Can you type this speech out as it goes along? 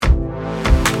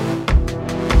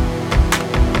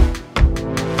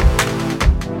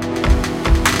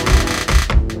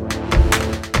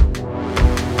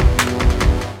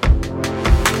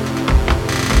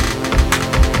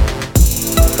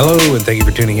Hello, and thank you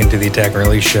for tuning into the Attack and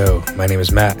Release Show. My name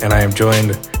is Matt, and I am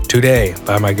joined today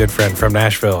by my good friend from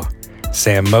Nashville,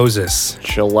 Sam Moses.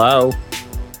 Hello.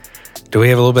 Do we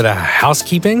have a little bit of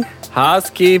housekeeping?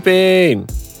 Housekeeping.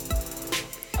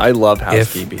 I love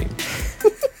housekeeping.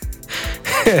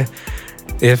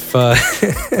 If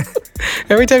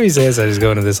every time you say this, I just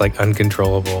go into this like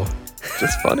uncontrollable.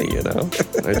 Just funny, you know.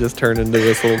 I just turn into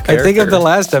this little character. I think of the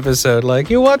last episode,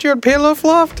 like, you want your pillow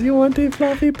fluffed? You want a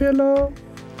fluffy pillow?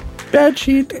 Bed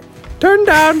sheet. Turn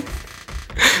down.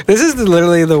 This is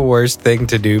literally the worst thing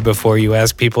to do before you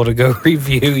ask people to go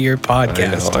review your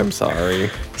podcast. I know, I'm sorry.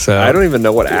 So I don't even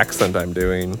know what accent I'm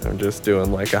doing. I'm just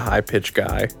doing like a high-pitched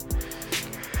guy.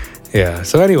 Yeah,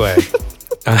 so anyway,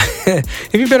 if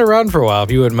you've been around for a while,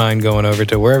 if you wouldn't mind going over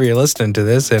to wherever you're listening to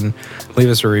this and leave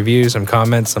us a review, some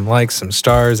comments, some likes, some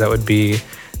stars, that would be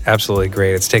absolutely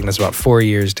great. It's taken us about 4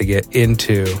 years to get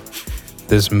into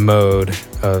this mode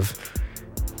of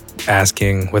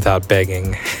asking without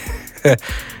begging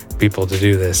people to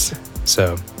do this.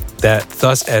 So that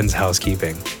thus ends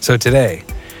housekeeping. So today,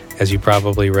 as you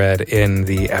probably read in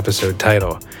the episode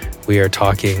title, we are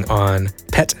talking on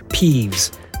pet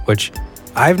peeves, which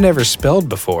I've never spelled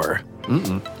before.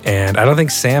 And I don't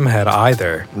think Sam had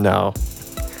either. No.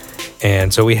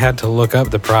 And so we had to look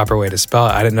up the proper way to spell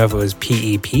it. I didn't know if it was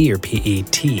P-E-P or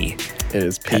P-E-T. It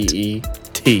is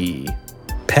P-E-T.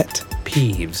 Pet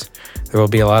peeves. There will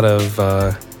be a lot of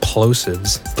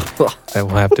plosives that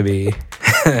will have to be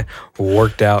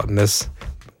worked out in this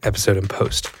episode in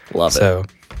post. Love it. So,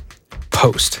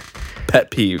 post. Pet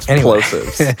peeves. Anyway,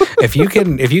 Plosives. if you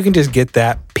can just get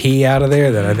that P out of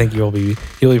there, then I think you'll be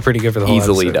pretty good for the whole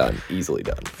Easily episode. done. Easily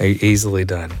done. Easily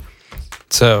done.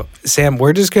 So, Sam,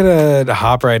 we're just gonna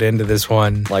hop right into this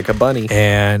one. Like a bunny.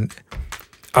 And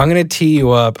I'm going to tee you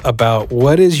up about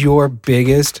what is your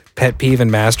biggest pet peeve in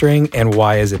mastering and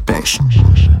why is it bass?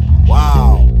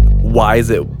 Wow. Why is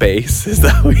it bass? Is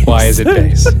that what you Why is it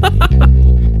bass?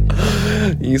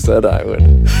 You said I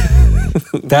would.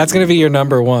 That's going to be your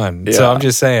number one. Yeah. So I'm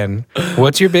just saying,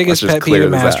 what's your biggest Let's just pet peeve clear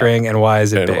in this mastering and why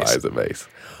is it And bass? why is it bass?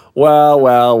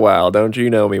 Well, don't you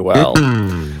know me well?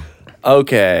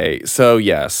 Okay, so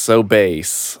yes, so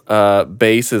bass.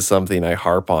 Bass is something I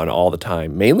harp on all the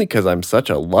time, mainly because I'm such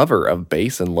a lover of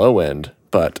bass and low end,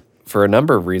 but for a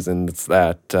number of reasons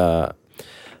that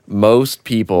most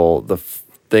people, the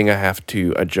thing I have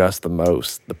to adjust the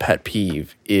most, the pet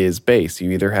peeve, is bass. You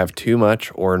either have too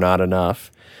much or not enough,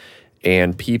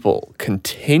 and people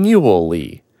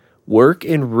continually work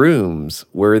in rooms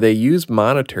where they use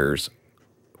monitors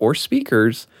or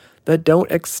speakers that don't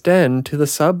extend to the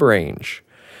sub-range.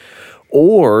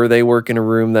 Or they work in a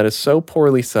room that is so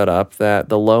poorly set up that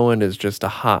the low end is just a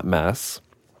hot mess.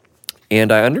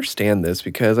 And I understand this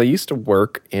because I used to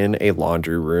work in a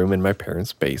laundry room in my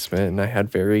parents' basement, and I had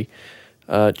very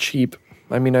cheap,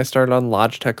 I started on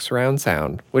Logitech surround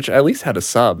sound, which at least had a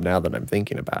sub now that I'm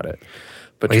thinking about it.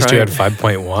 But At least you had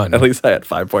 5.1. At least I had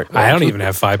 5.1. I don't even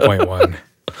have 5.1.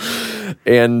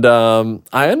 And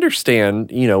I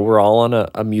understand, we're all on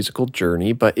a musical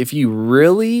journey, but if you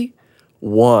really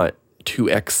want to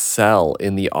excel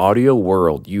in the audio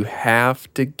world, you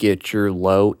have to get your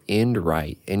low end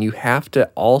right, and you have to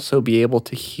also be able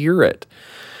to hear it.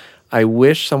 I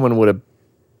wish someone would have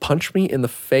punched me in the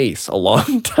face a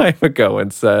long time ago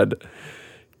and said,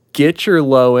 get your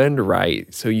low end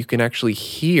right so you can actually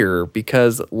hear,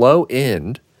 because low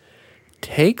end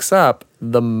takes up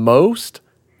the most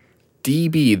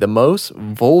dB, the most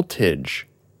voltage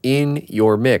in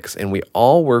your mix, and we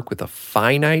all work with a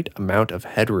finite amount of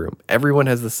headroom. Everyone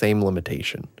has the same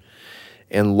limitation,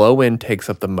 and low end takes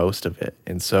up the most of it.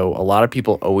 And so a lot of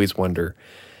people always wonder,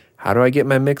 how do I get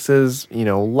my mixes,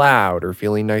 loud or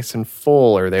feeling nice and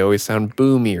full, or they always sound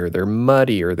boomy, or they're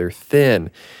muddy, or they're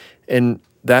thin? And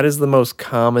that is the most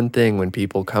common thing when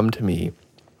people come to me.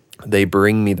 They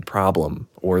bring me the problem,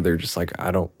 or they're just like, I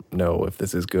don't know if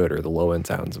this is good, or the low end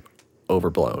sounds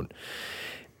overblown.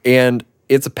 And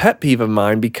it's a pet peeve of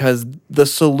mine because the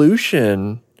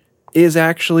solution is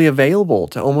actually available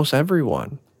to almost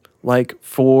everyone. Like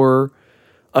for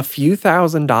a few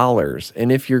 $1,000s, and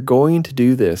if you're going to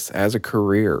do this as a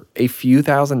career, a few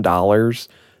 $1,000s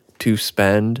to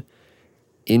spend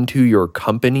into your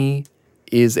company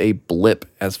is a blip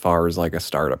as far as like a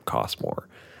startup costs more,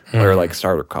 or like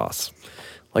startup costs.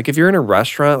 Like if you're in a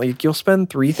restaurant, like you'll spend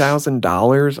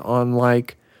 $3,000 on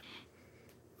like,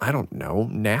 I don't know,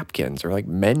 napkins or like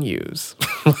menus.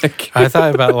 I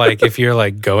thought about like if you're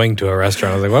like going to a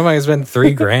restaurant, I was like, what am I going to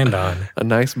spend $3,000 on? A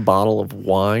nice bottle of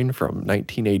wine from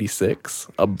 1986.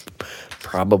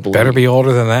 Probably Better be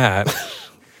older than that.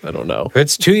 I don't know. If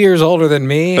it's 2 years older than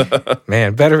me,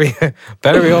 man, better be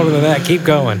older than that. Keep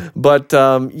going. But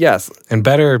yes. And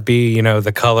better be,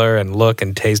 the color and look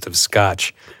and taste of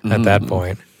scotch at that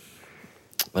point.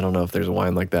 I don't know if there's a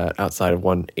wine like that outside of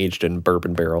one aged in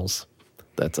bourbon barrels.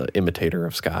 That's an imitator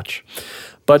of scotch.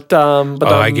 But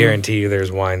I guarantee you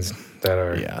there's wines that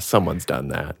are... Yeah, someone's done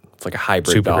that. It's like a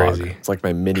hybrid super dog. crazy. It's like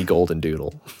my mini golden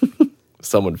doodle.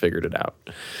 Someone figured it out.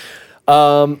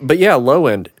 But yeah, low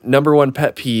end, number one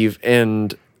pet peeve.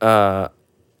 And,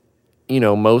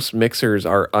 most mixers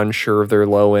are unsure of their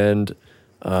low end.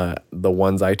 The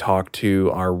ones I talk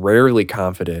to are rarely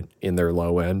confident in their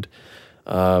low end.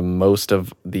 Most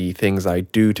of the things I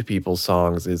do to people's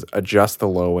songs is adjust the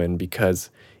low end because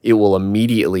it will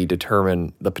immediately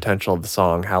determine the potential of the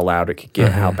song, how loud it could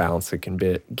get, how balanced it can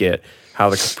get, how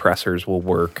the compressors will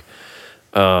work,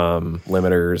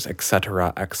 limiters,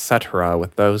 etc.,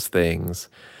 with those things.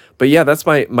 But yeah, that's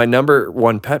my number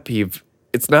one pet peeve.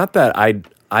 It's not that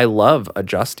I love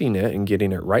adjusting it and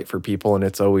getting it right for people, and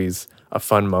it's always a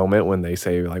fun moment when they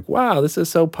say like, "Wow, this is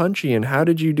so punchy," and how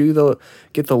did you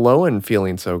get the low end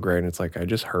feeling so great? And it's like I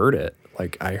just heard it,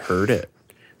 like I heard it,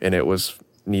 and it was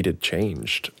needed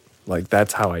changed. Like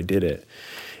that's how I did it,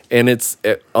 and it's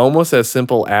almost as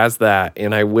simple as that.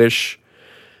 And I wish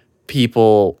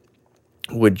people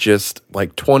would just,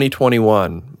 like,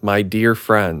 2021, my dear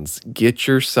friends, get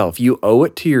yourself, you owe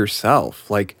it to yourself,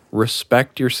 like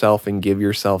respect yourself and give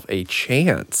yourself a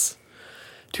chance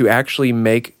to actually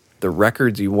make the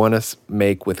records you want to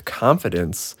make with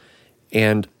confidence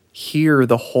and hear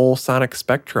the whole sonic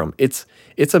spectrum. It's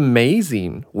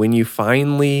amazing when you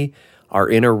finally are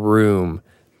in a room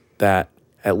that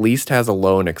at least has a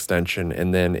low end extension,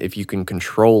 and then if you can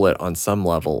control it on some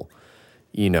level,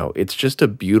 it's just a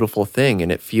beautiful thing,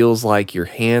 and it feels like your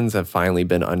hands have finally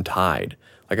been untied.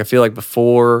 Like I feel like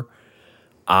before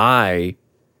I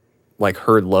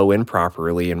heard low end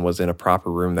properly and was in a proper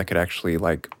room that could actually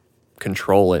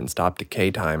control it and stop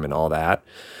decay time and all that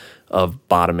of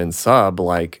bottom and sub,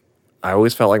 I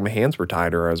always felt like my hands were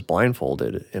tied or I was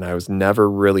blindfolded, and I was never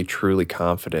really truly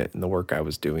confident in the work I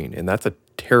was doing. And that's a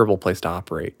terrible place to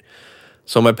operate.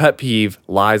 So my pet peeve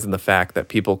lies in the fact that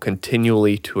people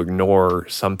continually to ignore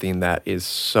something that is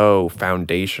so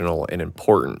foundational and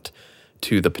important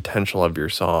to the potential of your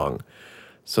song.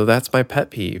 So that's my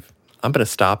pet peeve. I'm going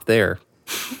to stop there.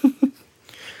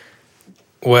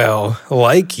 Well,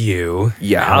 like you,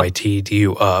 how I teed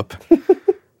you up,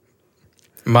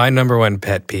 my number one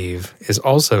pet peeve is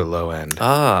also low end.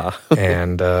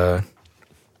 And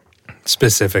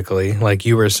specifically, like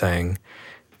you were saying,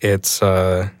 it's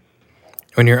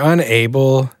when you're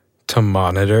unable to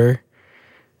monitor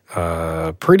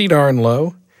pretty darn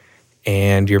low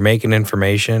and you're making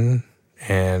information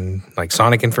and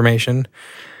sonic information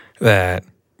that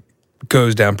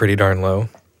goes down pretty darn low.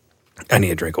 I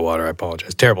need a drink of water. I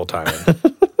apologize. Terrible timing.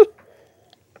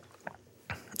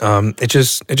 It's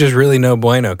just really no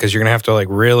bueno because you're gonna have to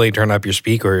really turn up your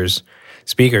speakers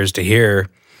to hear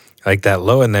that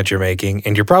low end that you're making,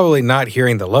 and you're probably not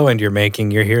hearing the low end you're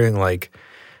making. You're hearing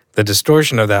the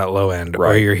distortion of that low end,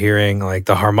 right. Or you're hearing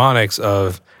the harmonics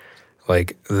of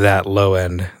that low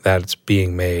end that's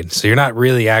being made. So you're not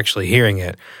really actually hearing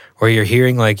it. Or you're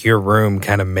hearing your room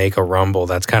kind of make a rumble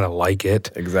that's kind of like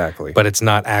it. Exactly. But it's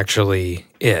not actually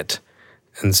it.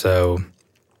 And so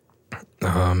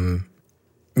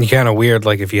you kind of weird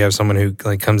if you have someone who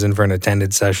comes in for an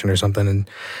attended session or something, and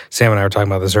Sam and I were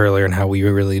talking about this earlier and how we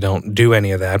really don't do any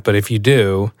of that. But if you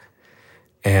do,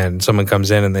 and someone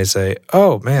comes in and they say,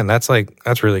 "Oh man, that's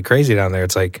really crazy down there."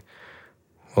 It's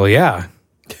well, yeah.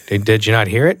 Did you not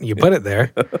hear it? You put it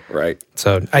there. Right.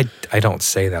 So I don't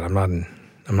say that. I'm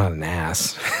not an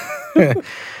ass.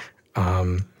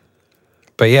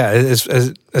 But yeah,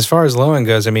 as far as low end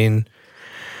goes, I mean,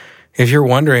 if you're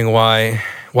wondering why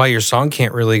your song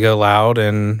can't really go loud,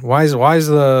 and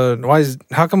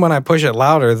how come when I push it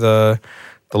louder the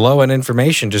low end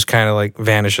information just kind of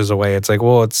vanishes away? It's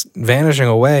well, it's vanishing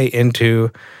away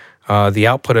into the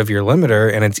output of your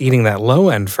limiter, and it's eating that low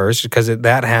end first because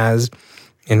that has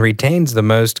and retains the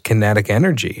most kinetic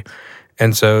energy.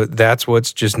 And so that's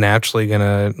what's just naturally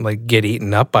going to get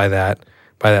eaten up by that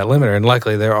limiter. And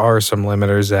luckily there are some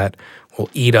limiters that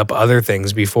will eat up other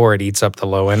things before it eats up the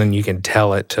low end, and you can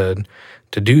tell it to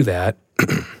do that.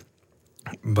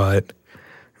 But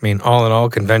I mean, all in all,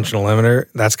 conventional limiter,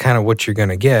 that's kind of what you're going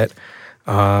to get.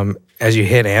 As you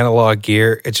hit analog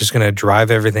gear, it's just going to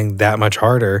drive everything that much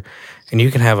harder. And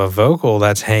you can have a vocal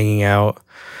that's hanging out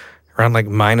around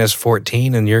minus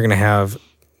 14, and you're going to have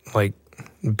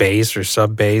bass or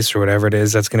sub bass or whatever it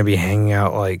is that's going to be hanging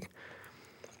out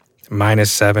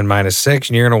 -7, -6,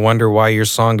 and you're going to wonder why your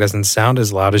song doesn't sound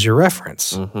as loud as your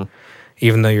reference.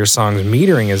 Even though your song's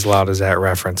metering as loud as that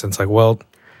reference. And it's like, well,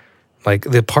 like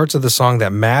the parts of the song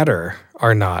that matter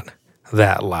are not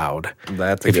that loud.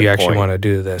 That's a if good you actually point. want to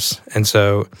do this. And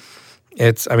so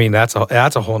that's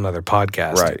a whole nother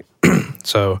podcast. Right.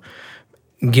 So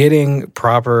getting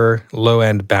proper low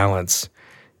end balance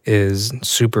is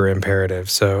super imperative.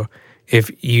 So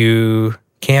if you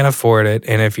can't afford it,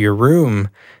 and if your room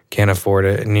can't afford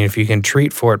it, and if you can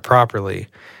treat for it properly,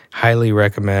 highly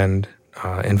recommend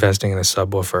investing in a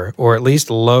subwoofer, or at least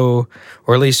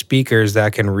speakers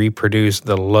that can reproduce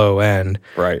the low end.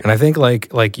 Right. And I think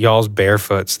like y'all's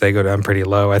Barefoots, they go down pretty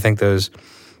low. I think those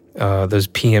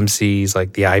PMCs,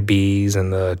 like the IBs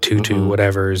and the 2.2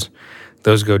 whatevers,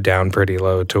 those go down pretty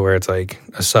low to where it's like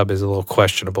a sub is a little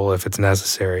questionable if it's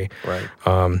necessary. Right.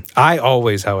 I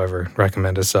always, however,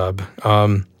 recommend a sub.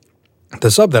 The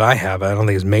sub that I have, I don't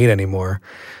think is made anymore.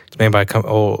 It's made by a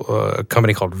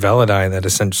company called Velodyne that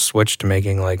essentially switched to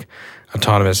making like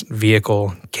autonomous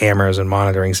vehicle cameras and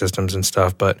monitoring systems and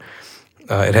stuff. But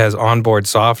it has onboard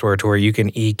software to where you can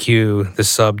EQ the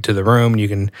sub to the room. You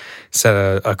can set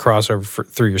a crossover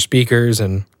through your speakers,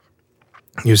 and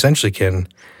you essentially can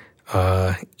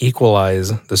equalize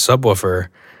the subwoofer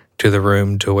to the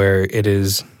room to where it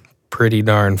is pretty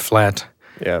darn flat.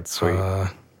 Yeah, it's sweet.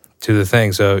 To the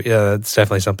thing. So yeah, that's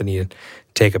definitely something you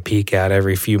take a peek at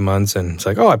every few months, and it's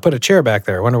like, oh, I put a chair back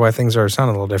there. I wonder why things are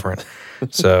sounding a little different.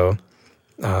 So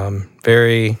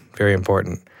very, very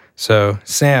important. So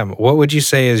Sam, what would you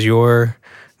say is your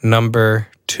number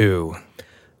 2?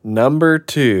 Number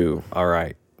 2, all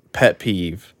right, pet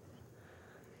peeve.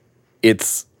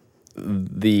 It's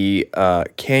the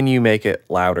can you make it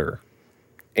louder?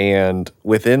 And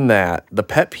within that, the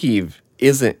pet peeve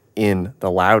isn't in the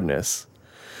loudness.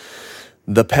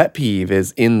 The pet peeve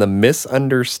is in the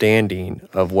misunderstanding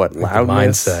of what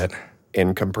loudness mindset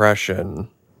and compression,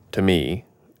 to me,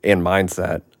 and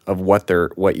mindset of what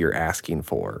you're asking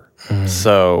for.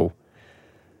 So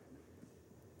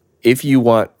if you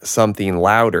want something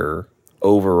louder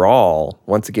overall,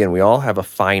 once again, we all have a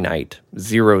finite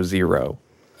 0,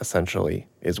 essentially,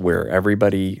 is where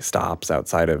everybody stops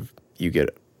outside of you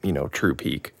get, true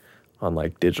peak on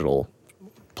like digital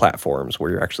platforms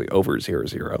where you're actually over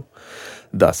 0,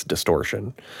 thus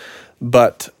distortion.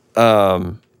 But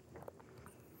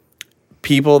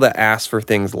people that ask for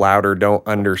things louder don't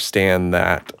understand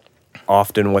that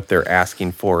often what they're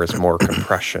asking for is more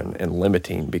compression and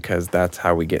limiting, because that's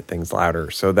how we get things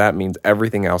louder. So that means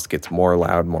everything else gets more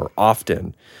loud more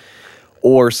often.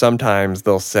 Or sometimes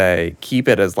they'll say, keep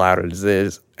it as loud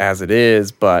as it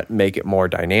is, but make it more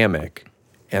dynamic.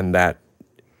 And that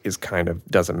is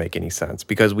doesn't make any sense,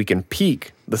 because we can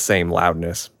peak the same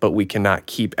loudness, but we cannot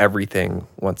keep everything,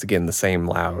 once again, the same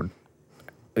loud,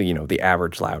 the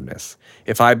average loudness.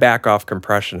 If I back off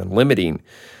compression and limiting,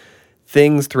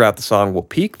 things throughout the song will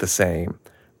peak the same,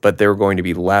 but they're going to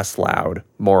be less loud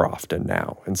more often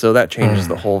now. And so that changes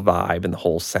the whole vibe and the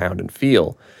whole sound and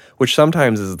feel, which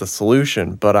sometimes is the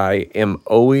solution. But I am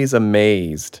always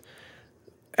amazed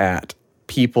at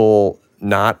people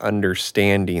not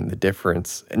understanding the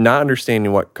difference, not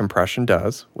understanding what compression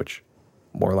does, which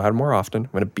more loud, more often.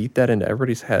 I'm going to beat that into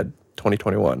everybody's head,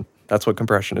 2021. That's what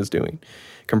compression is doing.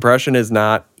 Compression is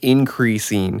not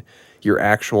increasing your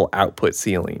actual output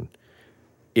ceiling.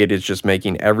 It is just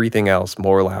making everything else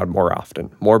more loud more often.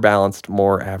 More balanced,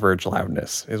 more average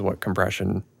loudness is what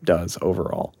compression does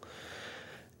overall.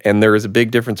 And there is a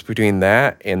big difference between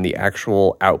that and the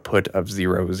actual output of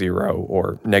 0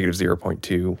 or negative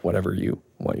 0.2, whatever you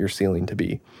want your ceiling to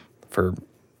be for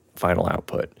final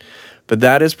output. But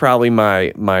that is probably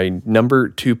my number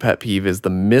 2 pet peeve, is the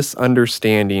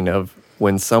misunderstanding of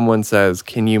when someone says,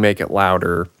 can you make it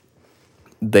louder?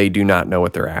 They do not know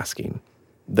what they're asking.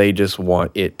 They just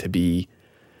want it to be,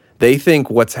 they think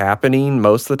what's happening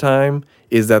most of the time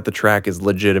is that the track is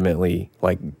legitimately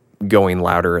like going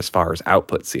louder as far as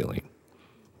output ceiling,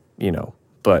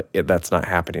 but that's not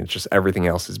happening. It's just everything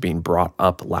else is being brought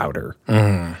up louder.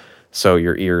 So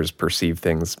your ears perceive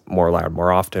things more loud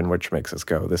more often, which makes us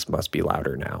go, this must be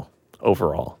louder now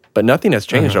overall. But nothing has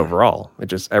changed overall. It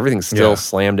just, everything's still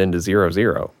slammed into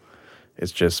 0.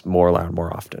 It's just more loud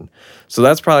more often. So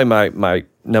that's probably my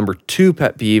number 2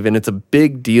 pet peeve, and it's a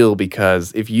big deal,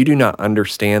 because if you do not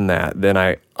understand that, then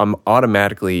I'm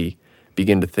automatically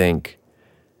begin to think,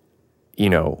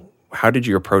 how did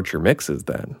you approach your mixes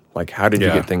then? Like, how did you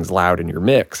get things loud in your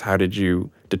mix? How did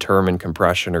you determine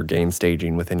compression or gain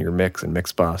staging within your mix and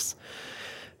mix bus?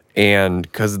 And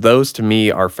because those to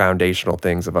me are foundational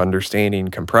things of understanding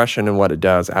compression and what it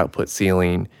does, output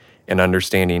ceiling, and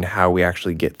understanding how we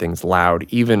actually get things loud,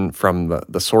 even from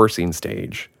the sourcing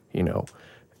stage,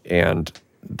 And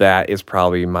that is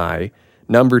probably my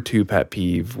number 2 pet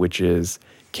peeve, which is,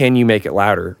 can you make it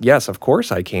louder? Yes, of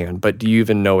course I can, but do you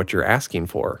even know what you're asking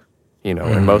for?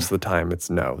 And most of the time it's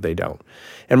no, they don't.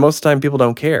 And most of the time people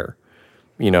don't care.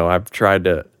 I've tried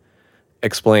to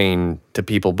explain to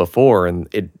people before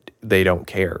and they don't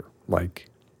care.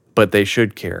 But they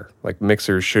should care.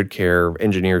 Mixers should care,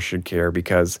 engineers should care,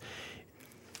 because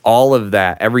all of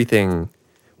that, everything,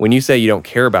 when you say you don't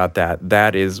care about that,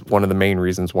 that is one of the main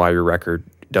reasons why your record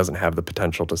doesn't have the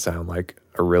potential to sound like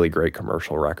a really great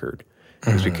commercial record.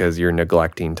 Is because you're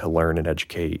neglecting to learn and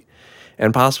educate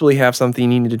and possibly have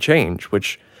something you need to change,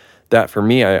 which that for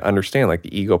me, I understand,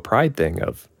 the ego pride thing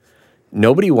of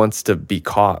nobody wants to be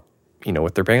caught,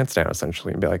 with their pants down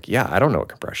essentially and be like, yeah, I don't know what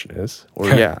compression is. Or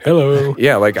yeah. Hello.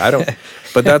 Yeah. I don't,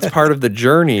 but that's part of the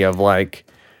journey of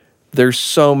there's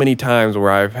so many times where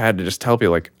I've had to just tell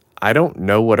people I don't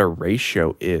know what a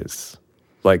ratio is.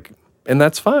 And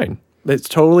that's fine. It's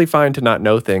totally fine to not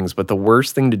know things, but the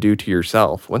worst thing to do to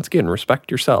yourself, once again,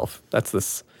 respect yourself.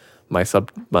 That's my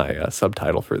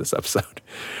subtitle for this episode.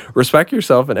 Respect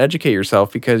yourself and educate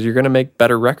yourself, because you're going to make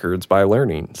better records by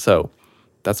learning. So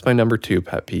that's my number 2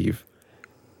 pet peeve.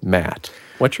 Matt,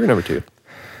 what's your number 2?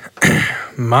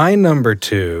 My number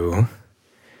 2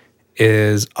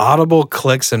 is audible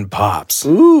clicks and pops.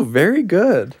 Ooh, very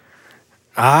good.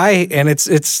 There's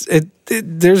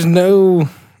no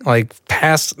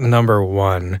past number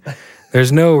 1.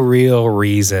 There's no real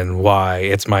reason why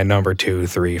it's my number 2,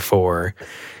 3, 4.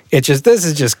 This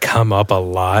has just come up a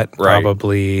lot. Right.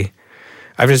 Probably,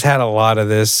 I've just had a lot of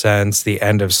this since the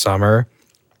end of summer.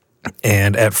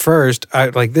 And at first,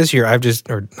 this year,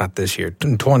 not this year,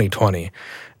 in 2020,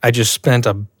 I just spent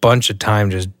a bunch of time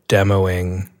just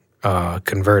demoing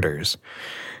converters.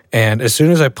 And as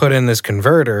soon as I put in this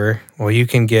converter, you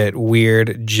can get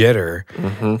weird jitter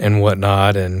and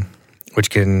whatnot, and which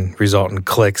can result in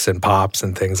clicks and pops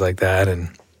and things like that. And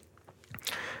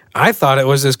I thought it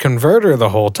was this converter the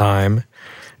whole time,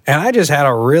 and I just had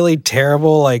a really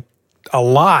terrible, a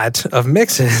lot of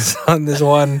mixes on this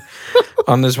one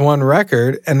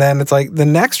record. And then it's the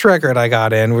next record I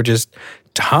got in were just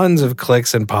tons of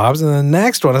clicks and pops, and the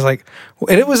next one is and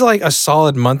it was a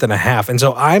solid month and a half. And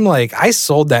so I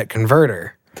sold that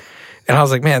converter, and I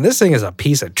was like, man, this thing is a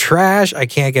piece of trash. I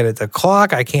can't get it to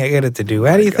clock. I can't get it to do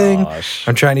anything.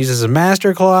 I'm trying to use this as a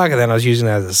master clock, and then I was using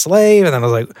it as a slave, and then I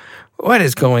was like, what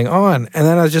is going on? And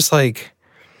then I was just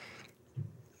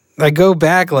I go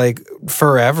back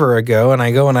forever ago, and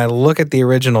I go and I look at the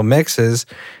original mixes,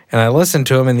 and I listen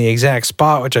to them in the exact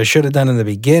spot, which I should have done in the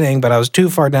beginning, but I was too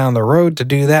far down the road to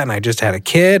do that, and I just had a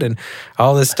kid and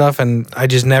all this stuff, and I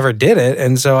just never did it.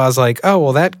 And so I was like, oh,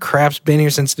 well, that crap's been here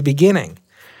since the beginning.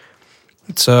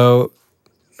 So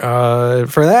for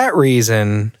that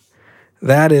reason,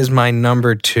 that is my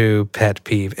number 2 pet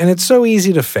peeve. And it's so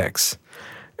easy to fix.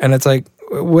 And it's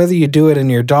whether you do it in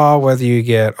your DAW, whether you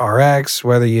get RX,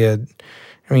 however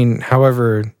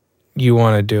you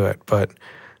want to do it. But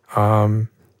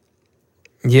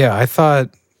yeah, I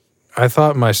thought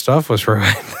my stuff was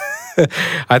ruined.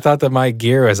 I thought that my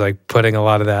gear was putting a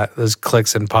lot of those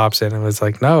clicks and pops in. It was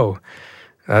no,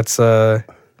 that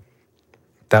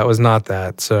was not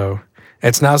that. So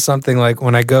it's now something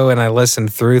when I go and I listen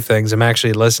through things, I'm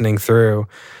actually listening through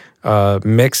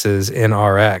mixes in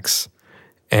RX.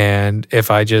 And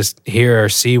if I just hear or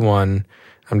see one,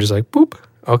 I'm just boop,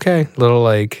 okay, little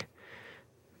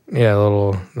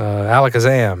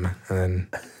alakazam, and then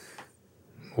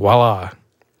voila.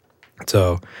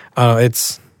 So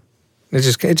it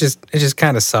just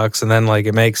kind of sucks. And then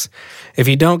it makes, if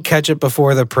you don't catch it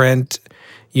before the print,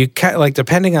 you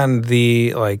depending on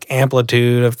the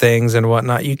amplitude of things and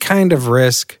whatnot, you kind of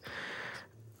risk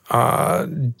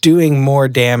doing more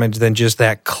damage than just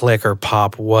that click or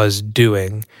pop was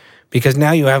doing, because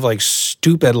now you have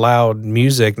stupid loud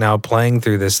music now playing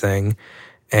through this thing,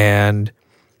 and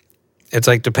it's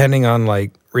depending on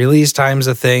release times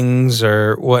of things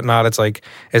or whatnot, it's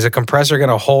is a compressor going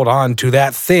to hold on to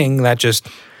that thing that just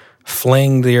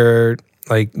flinged your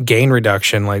gain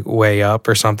reduction way up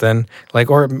or something,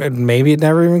 or maybe it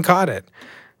never even caught it.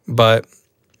 But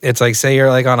it's say you're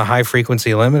on a high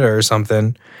frequency limiter or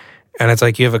something, and it's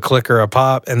you have a click or a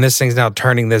pop, and this thing's now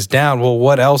turning this down. Well,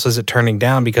 what else is it turning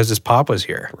down because this pop was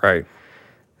here? Right.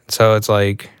 So it's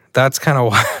that's kind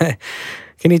of why.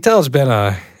 Can you tell it's been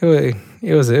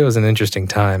it was an interesting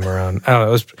time around, I don't know,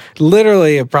 it was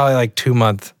literally probably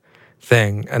 2-month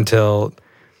thing until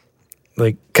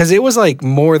because it was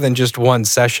more than just one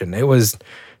session. It was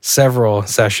several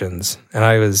sessions, and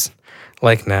I was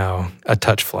like now, a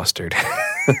touch flustered.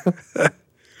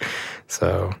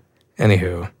 So,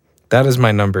 anywho, that is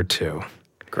my number 2.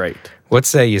 Great. What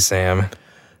say you, Sam?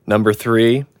 Number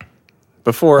 3.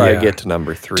 Before I Yeah. get to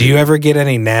number 3. Do you ever get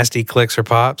any nasty clicks or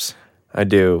pops? I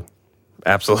do.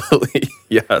 Absolutely.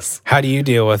 Yes. How do you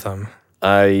deal with them?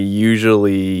 I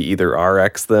usually either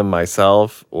RX them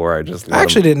myself or I just let I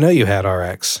actually didn't know you had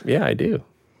RX. Yeah, I do.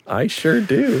 I sure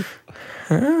do.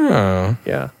 Oh,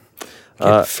 Yeah.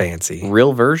 get fancy.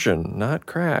 Real version, not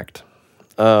cracked.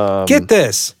 Get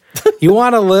this. You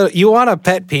want a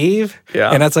pet peeve?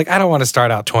 Yeah. And it's like, I don't want to start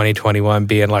out 2021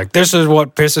 being like, this is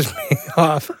what pisses me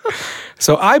off.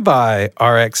 So I buy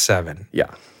RX-7.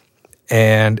 Yeah.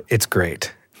 And it's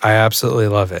great. I absolutely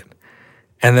love it.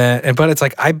 But it's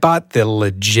like, I bought the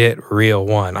legit real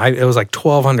one. It was like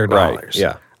 $1,200. Right,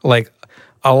 yeah. Like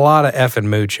a lot of effing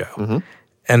mucho. Mm-hmm.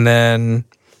 And then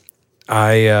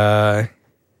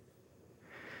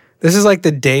this is like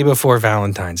the day before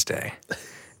Valentine's Day.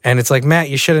 And it's like, Matt,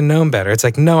 you should have known better. It's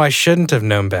like, no, I shouldn't have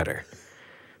known better.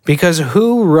 Because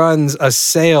who runs a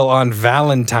sale on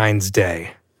Valentine's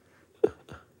Day?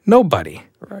 Nobody.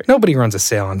 Right. Nobody runs a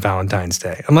sale on Valentine's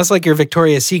Day. Unless like you're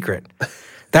Victoria's Secret.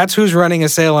 That's who's running a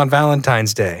sale on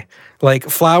Valentine's Day. Like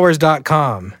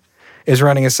flowers.com is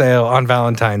running a sale on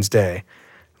Valentine's Day.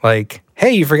 Like,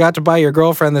 hey, you forgot to buy your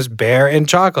girlfriend this bear and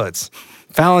chocolates.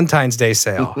 Valentine's Day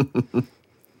sale.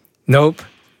 Nope.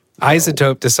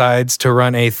 Isotope decides to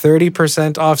run a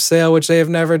 30% off sale, which they have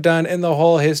never done in the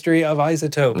whole history of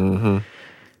Isotope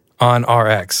on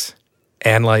RX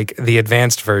and like the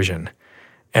advanced version.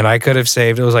 And I could have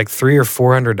saved, it was like $300 or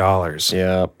 $400.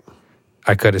 Yep.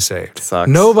 I could have saved. Sucks.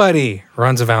 Nobody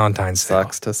runs a Valentine's sale.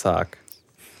 Sucks to suck.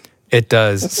 It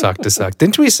does suck to suck.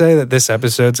 Didn't we say that this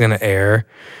episode's going to air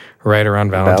right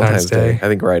around Valentine's Day? I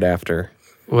think right after.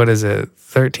 What is it?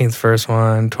 13th first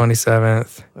one,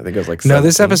 27th? I think it was like 17th. No,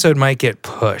 this episode might get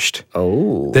pushed.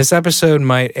 Oh. This episode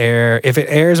might air, if it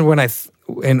airs when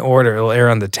in order, it'll air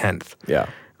on the 10th. Yeah.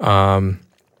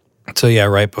 So yeah,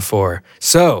 right before.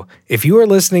 So if you are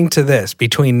listening to this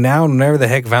between now and whenever the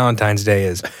heck Valentine's Day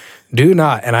is, do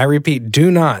not, and I repeat, do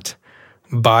not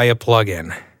buy a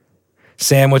plugin.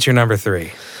 Sam, what's your number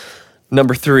 3?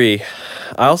 Number 3.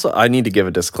 I need to give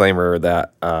a disclaimer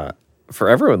that for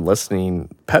everyone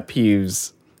listening, pet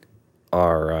peeves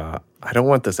are, I don't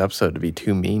want this episode to be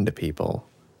too mean to people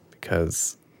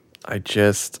because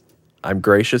I'm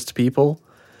gracious to people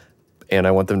and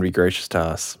I want them to be gracious to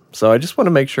us. So I just want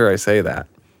to make sure I say that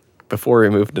before we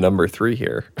move to number 3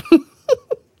 here.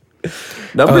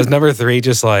 Is number 3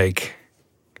 just like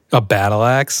a battle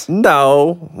axe?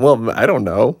 No. Well, I don't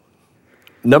know.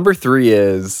 Number 3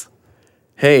 is,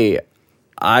 hey,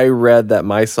 I read that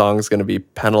my song's going to be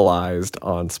penalized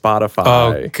on Spotify.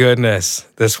 Oh, goodness.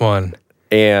 This one.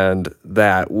 And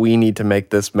that we need to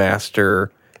make this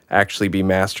master actually be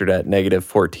mastered at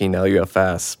 -14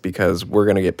 LUFS because we're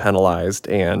going to get penalized.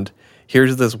 And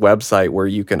here's this website where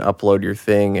you can upload your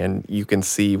thing and you can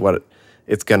see what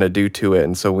it's going to do to it.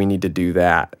 And so we need to do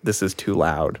that. This is too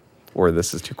loud or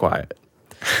this is too quiet.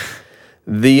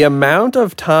 The amount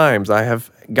of times I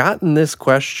have gotten this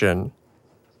question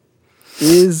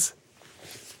is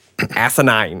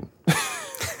asinine.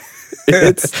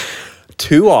 It's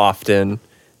too often,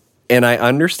 and I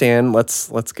understand.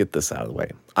 Let's get this out of the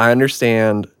way. I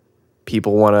understand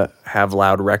people want to have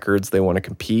loud records. They want to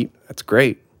compete. That's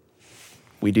great.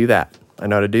 We do that. I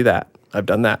know how to do that. I've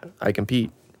done that. I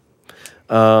compete.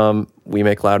 We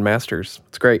make loud masters.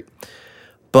 It's great.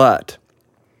 But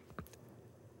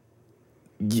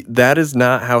that is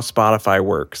not how Spotify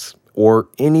works or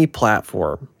any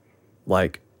platform.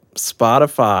 Like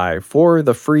Spotify, for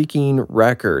the freaking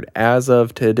record, as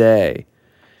of today,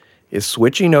 is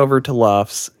switching over to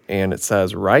LUFS, and it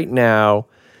says right now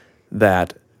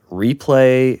that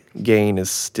replay gain is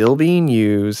still being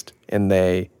used, and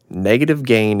negative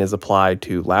gain is applied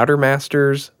to louder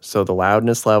masters, so the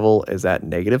loudness level is at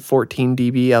 -14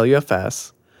 dB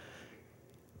LUFS.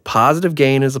 Positive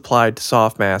gain is applied to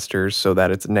soft masters so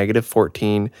that it's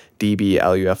 -14 dB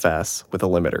LUFS with a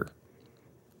limiter,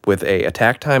 with a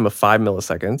attack time of 5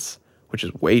 milliseconds, which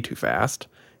is way too fast,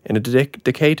 and a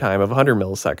decay time of 100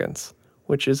 milliseconds,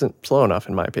 which isn't slow enough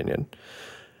in my opinion.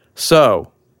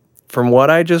 So, from what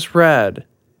I just read,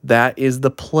 that is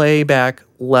the playback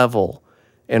level.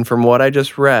 And from what I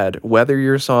just read, whether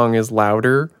your song is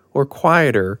louder or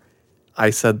quieter, I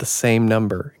said the same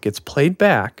number. It gets played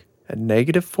back at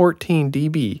 -14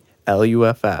 dB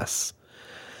LUFS.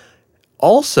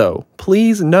 Also,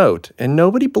 please note, and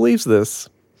nobody believes this,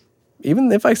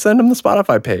 even if I send them the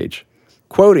Spotify page,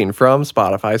 quoting from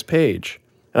Spotify's page,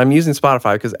 And I'm using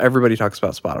Spotify because everybody talks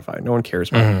about Spotify. No one cares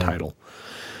about the title.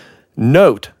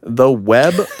 Note the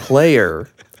web player.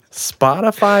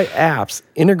 Spotify apps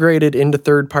integrated into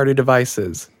third-party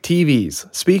devices,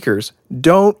 TVs, speakers,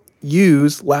 don't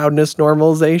use loudness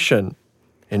normalization.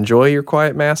 Enjoy your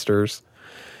quiet masters.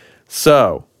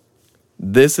 So,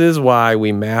 this is why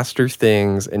we master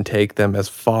things and take them as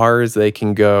far as they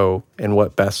can go and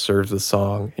what best serves the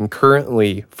song. And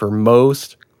currently, for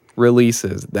most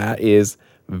releases, that is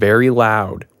very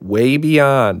loud, way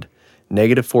beyond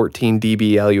negative 14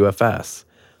 dB LUFS.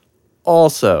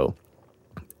 Also,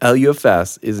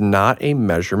 LUFS is not a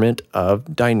measurement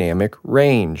of dynamic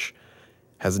range.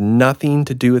 Has nothing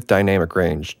to do with dynamic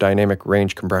range. Dynamic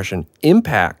range compression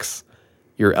impacts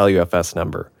your LUFS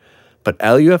number. But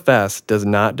LUFS does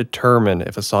not determine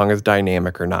if a song is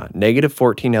dynamic or not. Negative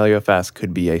 14 LUFS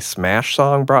could be a smash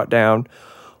song brought down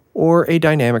or a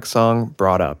dynamic song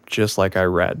brought up, just like I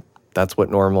read. That's what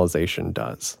normalization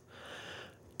does.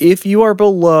 If you are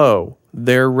below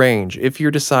their range, if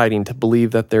you're deciding to believe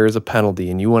that there is a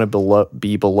penalty and you want to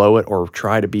be below it or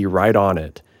try to be right on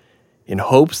it, in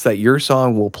hopes that your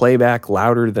song will play back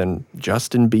louder than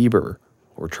Justin Bieber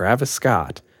or Travis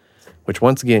Scott, which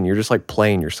once again, you're just like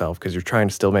playing yourself because you're trying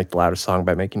to still make the loudest song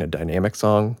by making a dynamic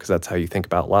song because that's how you think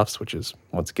about LUFS, which is,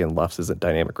 once again, LUFS isn't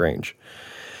dynamic range.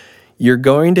 You're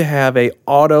going to have a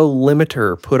auto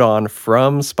limiter put on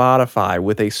from Spotify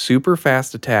with a super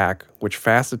fast attack, which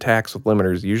fast attacks with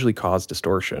limiters usually cause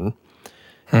distortion.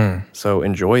 So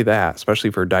enjoy that, especially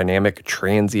for dynamic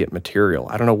transient material.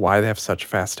 I don't know why they have such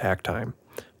fast attack time,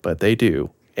 but they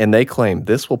do. And they claim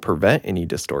this will prevent any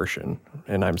distortion.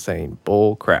 And I'm saying,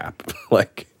 bull crap.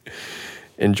 Like,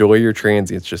 enjoy your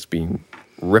transients just being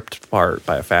ripped apart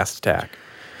by a fast attack.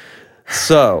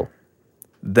 So,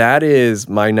 that is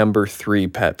my number 3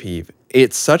 pet peeve.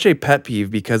 It's such a pet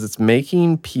peeve because it's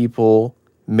making people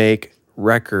make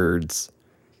records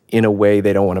in a way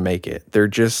they don't want to make it. They're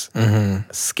just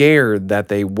scared that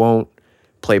they won't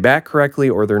play back correctly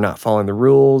or they're not following the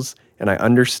rules. And I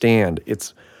understand.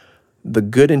 It's the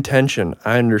good intention.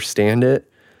 I understand it.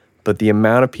 But the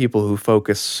amount of people who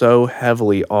focus so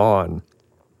heavily on,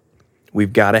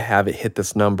 we've got to have it hit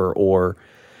this number, or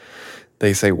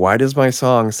they say, why does my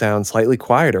song sound slightly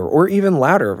quieter or even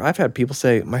louder? I've had people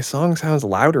say, my song sounds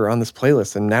louder on this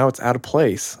playlist and now it's out of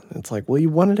place. It's like, well, you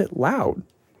wanted it loud.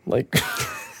 Like,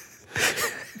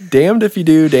 damned if you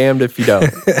do, damned if you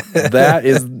don't. That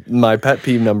is my pet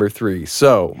peeve number 3.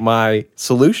 So my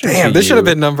solution to this should have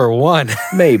been number 1.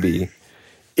 maybe,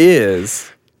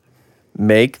 is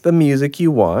make the music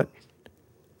you want.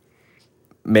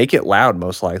 Make it loud,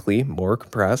 most likely, more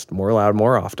compressed, more loud,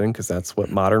 more often, because that's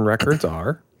what modern records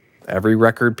are. Every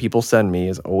record people send me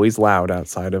is always loud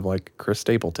outside of like Chris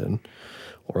Stapleton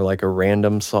or like a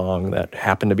random song that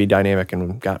happened to be dynamic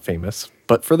and got famous.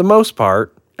 But for the most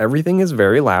part, everything is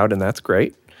very loud, and that's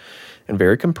great, and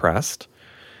very compressed.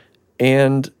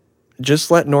 And just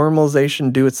let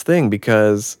normalization do its thing,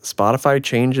 because Spotify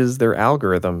changes their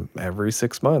algorithm every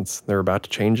 6 months. They're about to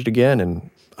change it again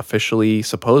and officially,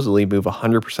 supposedly, move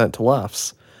 100% to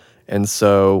LUFS. And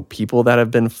so people that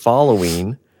have been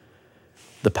following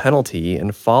the penalty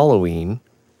and following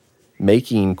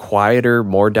making quieter,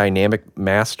 more dynamic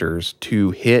masters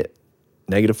to hit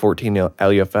negative 14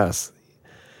 LUFS,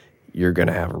 you're going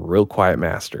to have real quiet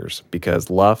masters,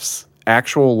 because LUFS,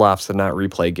 actual LUFS and not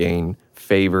replay gain,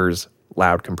 favors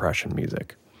loud compression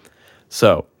music.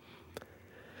 So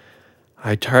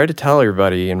I try to tell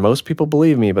everybody, and most people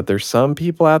believe me, but there's some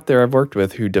people out there I've worked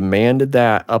with who demanded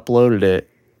that, uploaded it.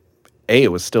 A,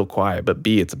 it was still quiet, but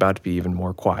B, it's about to be even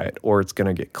more quiet, or it's going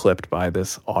to get clipped by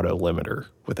this auto limiter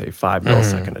with a 5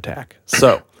 millisecond attack.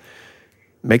 So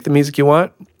make the music you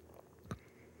want.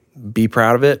 Be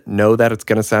proud of it. Know that it's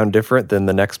going to sound different than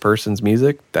the next person's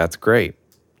music. That's great.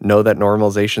 Know that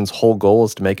normalization's whole goal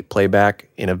is to make it play back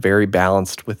in a very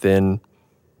balanced within,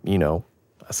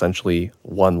 essentially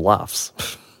 1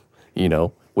 LUFS,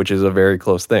 which is a very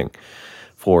close thing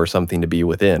for something to be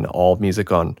within. All music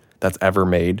that's ever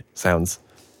made sounds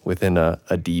within a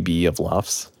dB of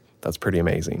LUFS. That's pretty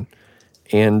amazing.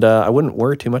 And I wouldn't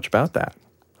worry too much about that.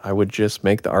 I would just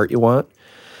make the art you want.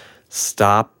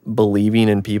 Stop believing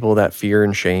in people that fear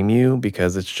and shame you,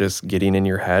 because it's just getting in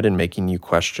your head and making you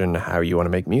question how you want to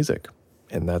make music.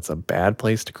 And that's a bad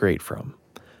place to create from.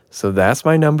 So that's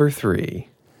my number 3.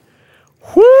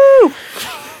 Woo!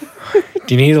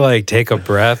 Do you need to take a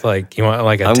breath? You want a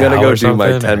I'm going to go do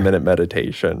my something, 10-minute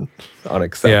meditation on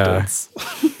acceptance.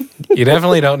 Yeah. You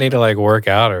definitely don't need to work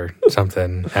out or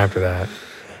something after that.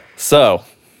 So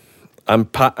I'm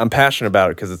passionate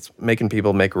about it because it's making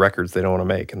people make records they don't want to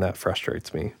make, and that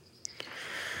frustrates me.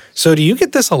 So do you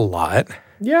get this a lot?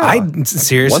 Yeah. I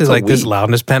seriously, Once a like this week.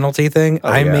 loudness penalty thing,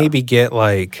 I yeah. maybe get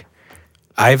like,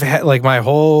 I've had like my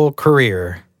whole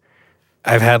career,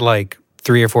 I've had like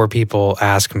 3 or 4 people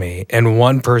ask me, and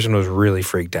one person was really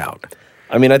freaked out.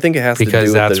 I mean, I think it has to do Because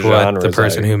with that's the what genres. the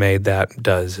person who made that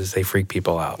does, is they freak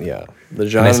people out. Yeah. The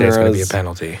And they say it's going to be a genres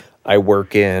penalty. I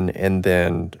work in, and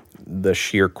then the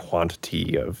sheer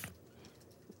quantity of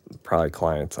probably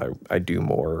clients I do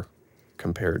more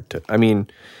compared to, I mean,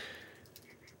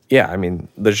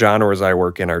 the genres I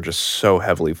work in are just so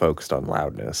heavily focused on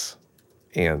loudness.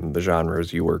 And the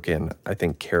genres you work in, I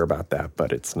think, care about that,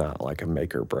 but it's not like a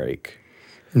make or break.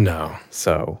 No.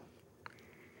 So,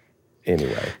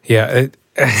 anyway. Yeah,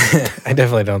 I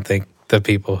definitely don't think the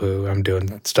people who I'm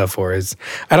doing stuff for is,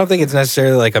 I don't think it's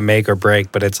necessarily like a make or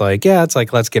break, but it's like, yeah, it's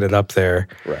like, let's get it up there.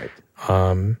 Right.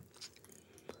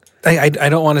 I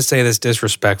don't want to say this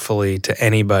disrespectfully to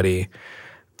anybody.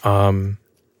 How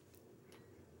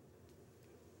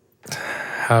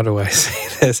do I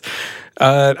say this?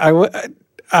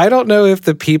 I don't know if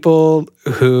the people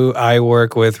who I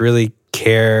work with really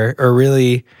care or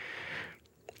really,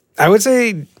 I would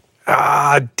say,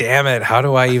 damn it. How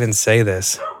do I even say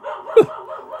this?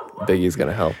 Biggie's going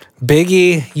to help.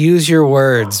 Biggie, use your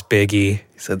words, Biggie.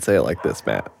 He said, say it like this,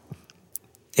 Matt.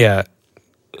 Yeah.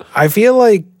 I feel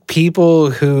like people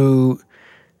who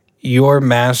you're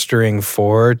mastering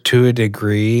for, to a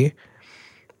degree,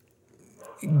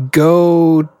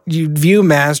 you view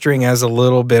mastering as a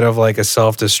little bit of like a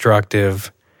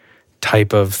self-destructive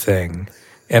type of thing,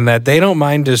 and that they don't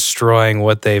mind destroying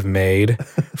what they've made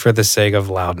for the sake of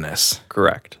loudness.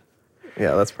 Correct.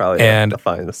 Yeah, that's probably a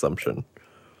fine assumption.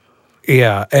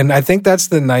 Yeah, and I think that's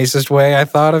the nicest way I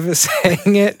thought of it,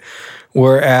 saying it,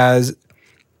 whereas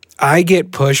I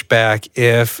get pushback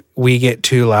if we get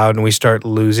too loud and we start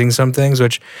losing some things,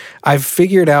 which I've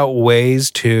figured out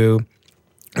ways to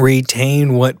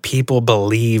retain what people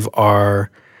believe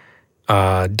are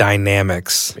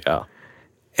dynamics. Yeah.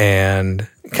 And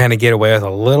kind of get away with a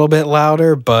little bit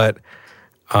louder, but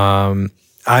I'm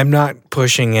not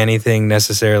pushing anything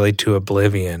necessarily to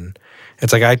oblivion.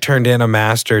 It's like I turned in a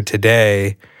master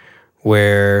today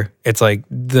where it's like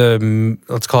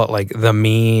let's call it like the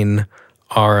mean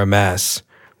RMS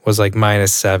was like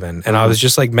 -7. And I was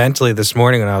just like mentally this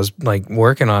morning when I was like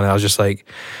working on it, I was just like,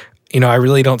 I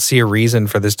really don't see a reason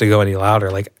for this to go any louder.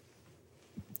 Like,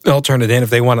 I'll turn it in. If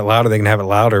they want it louder, they can have it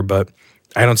louder, but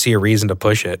I don't see a reason to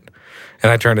push it.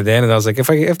 And I turned it in, and I was like,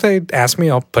 if they ask me,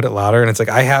 I'll put it louder. And it's like,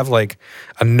 I have like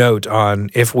a note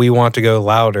on, if we want to go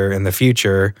louder in the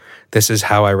future, this is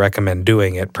how I recommend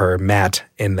doing it per Matt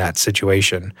in that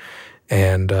situation.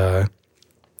 And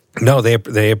no,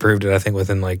 they approved it, I think,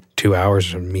 within like 2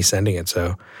 hours of me sending it.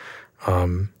 So,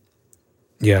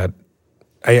 yeah,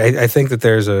 I think that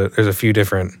there's a few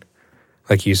different,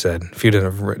 like you said, a few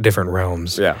different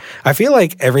realms. Yeah. I feel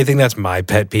like everything that's my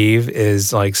pet peeve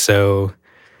is like so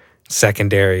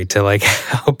secondary to like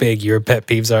how big your pet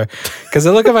peeves are. Because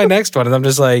I look at my next one and I'm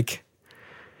just like,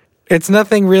 it's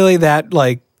nothing really that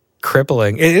like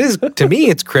crippling. It is, to me,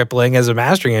 it's crippling as a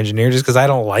mastering engineer just because I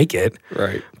don't like it.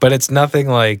 Right. But it's nothing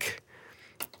like,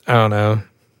 I don't know,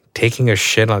 taking a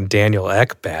shit on Daniel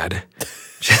Ek bad.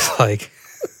 Just like,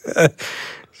 I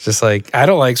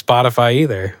don't like Spotify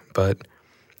either. But,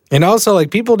 and also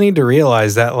like people need to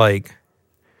realize that like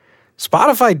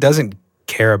Spotify doesn't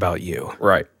care about you.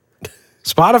 Right.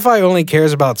 Spotify only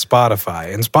cares about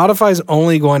Spotify, and Spotify's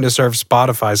only going to serve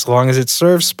Spotify so long as it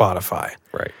serves Spotify.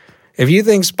 Right. If you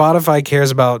think Spotify cares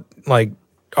about like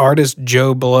artist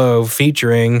Joe Blow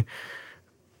featuring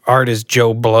artist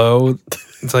Joe Blow,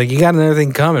 it's like you got another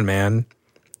thing coming, man.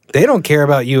 They don't care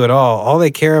about you at all. All they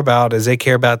care about is they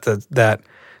care about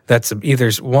that's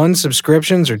either 1,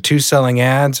 subscriptions, or 2, selling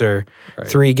ads, or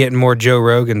 3, getting more Joe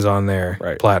Rogans on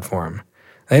their platform.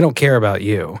 They don't care about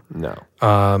you.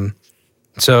 No.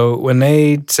 So when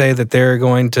they say that they're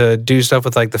going to do stuff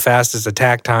with like the fastest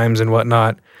attack times and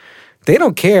whatnot, they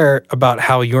don't care about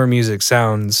how your music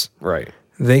sounds. Right.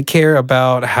 They care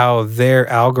about how their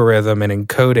algorithm and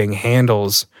encoding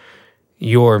handles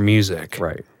your music.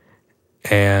 Right.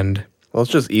 And well,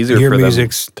 it's just easier for them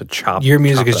to chop. Your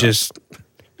music chop is just,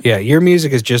 your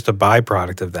music is just a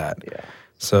byproduct of that. Yeah.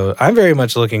 So I'm very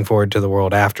much looking forward to the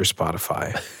world after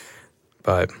Spotify.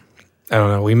 But I don't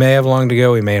know. We may have long to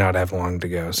go. We may not have long to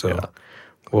go. So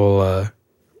we'll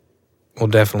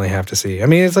definitely have to see. I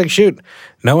mean, it's like, shoot,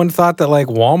 no one thought that like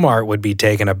Walmart would be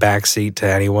taking a backseat to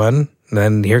anyone. And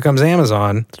then here comes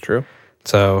Amazon. It's true.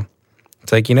 So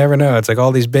it's like, you never know. It's like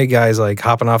all these big guys like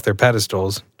hopping off their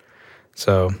pedestals.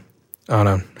 So I don't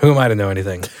know. Who am I to know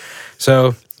anything?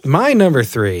 So my number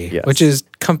 3, which is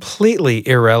completely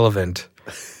irrelevant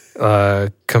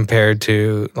compared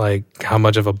to like how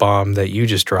much of a bomb that you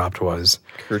just dropped was,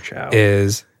 Kerchow.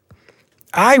 is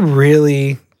I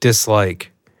really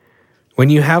dislike when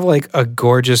you have like a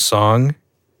gorgeous song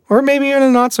or maybe even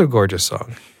a not so gorgeous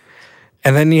song.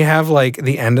 And then you have like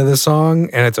the end of the song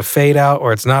and it's a fade out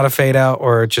or it's not a fade out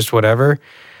or just whatever.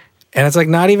 And it's like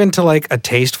not even to like a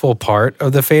tasteful part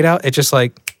of the fade out. It just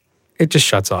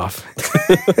shuts off.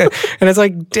 And it's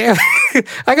like, damn,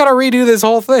 I got to redo this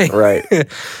whole thing. Right.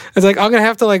 It's like, I'm going to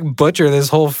have to like butcher this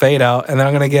whole fade out. And then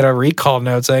I'm going to get a recall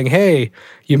note saying, hey,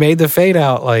 you made the fade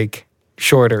out like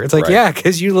shorter. It's like, Right. yeah,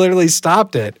 because you literally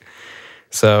stopped it.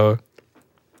 So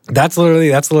that's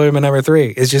literally my number 3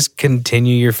 is just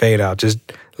continue your fade out. Just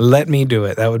let me do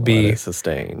it. That would be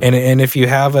sustain. And if you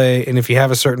have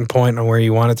a certain point on where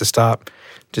you want it to stop,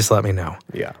 just let me know.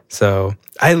 Yeah. So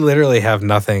I literally have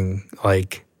nothing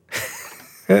like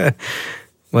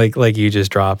like you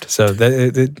just dropped. So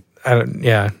I don't.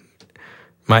 Yeah,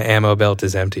 my ammo belt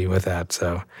is empty with that.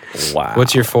 So Wow.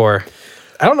 what's your 4?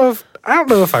 I don't know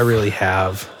if I really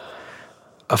have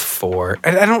a 4.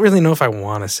 I don't really know if I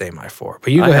want to say my 4,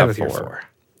 but you go I ahead have with your 4.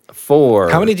 4. 4.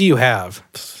 How many do you have?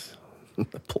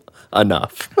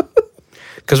 Enough.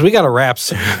 Because we got to wrap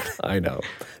soon. I know.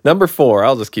 Number 4.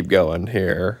 I'll just keep going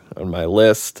here on my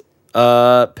list.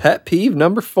 Pet peeve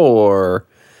number 4.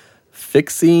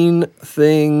 Fixing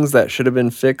things that should have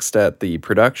been fixed at the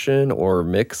production or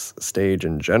mix stage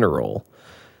in general.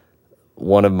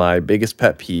 One of my biggest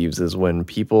pet peeves is when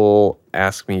people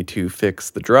ask me to fix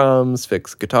the drums,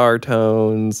 fix guitar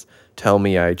tones, tell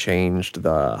me I changed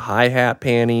the hi-hat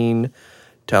panning,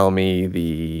 tell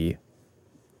me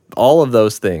all of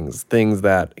those things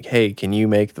that, hey, can you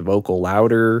make the vocal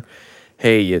louder?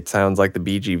 Hey, it sounds like the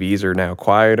BGVs are now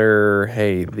quieter.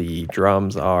 Hey, the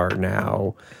drums are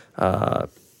now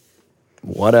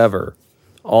whatever.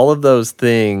 All of those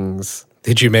things.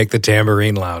 Did you make the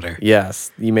tambourine louder?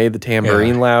 Yes, you made the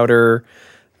tambourine louder,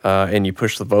 and you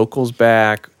push the vocals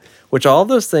back, which all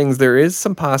those things, there is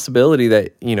some possibility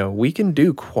that, we can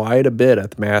do quite a bit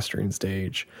at the mastering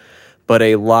stage. But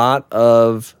a lot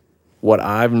of what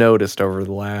I've noticed over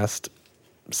the last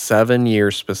 7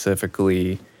 years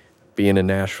specifically, being in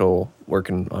Nashville,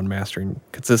 working on mastering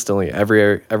consistently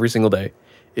every single day,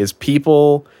 is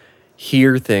people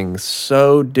hear things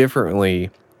so differently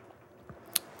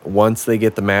once they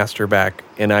get the master back.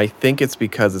 And I think it's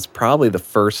because it's probably the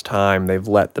first time they've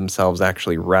let themselves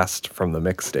actually rest from the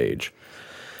mix stage.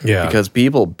 Yeah. Because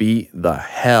people beat the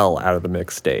hell out of the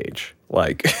mix stage.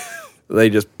 Like,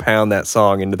 they just pound that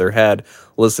song into their head,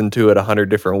 listen to it 100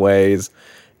 different ways,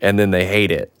 and then they hate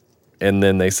it. And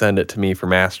then they send it to me for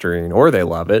mastering, or they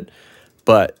love it.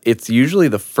 But it's usually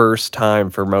the first time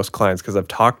for most clients, because I've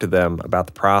talked to them about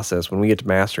the process. When we get to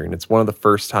mastering, it's one of the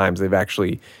first times they've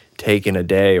actually taken a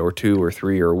day or 2 or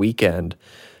 3 or a weekend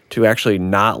to actually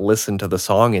not listen to the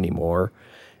song anymore.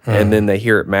 And then they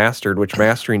hear it mastered, which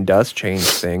mastering does change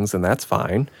things, and that's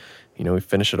fine. We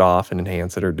finish it off and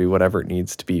enhance it or do whatever it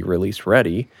needs to be release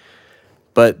ready.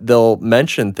 But they'll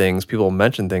mention things, people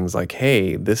mention things like,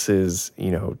 hey, this is,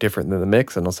 different than the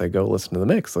mix. And I'll say, go listen to the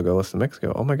mix. They'll go listen to the mix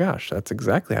and go, oh my gosh, that's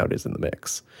exactly how it is in the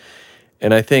mix.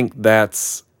 And I think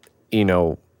that's,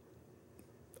 I'm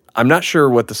not sure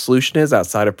what the solution is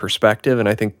outside of perspective. And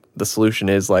I think the solution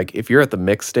is like, if you're at the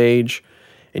mix stage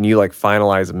and you like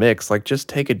finalize a mix, like just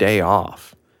take a day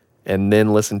off and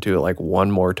then listen to it like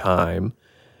one more time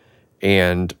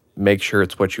and make sure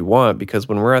it's what you want. Because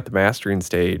when we're at the mastering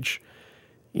stage,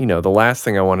 the last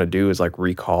thing I want to do is like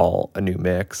recall a new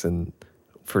mix and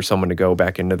for someone to go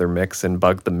back into their mix and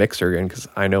bug the mixer again. Because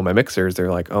I know my mixers,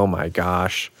 they're like, oh my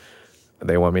gosh,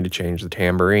 they want me to change the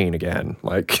tambourine again.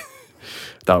 Like,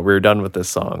 thought we were done with this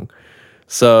song.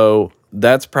 So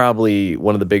that's probably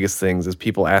one of the biggest things is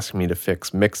people asking me to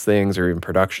fix mix things or even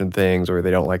production things, or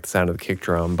they don't like the sound of the kick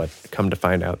drum, but come to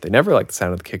find out they never like the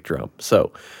sound of the kick drum.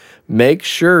 So make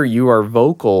sure you are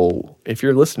vocal. If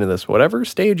you're listening to this, whatever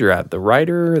stage you're at, the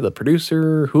writer, the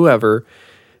producer, whoever,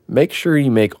 make sure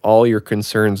you make all your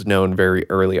concerns known very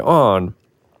early on.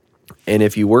 And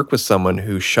if you work with someone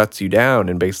who shuts you down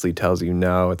and basically tells you,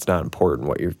 no, it's not important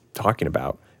what you're talking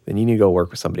about, then you need to go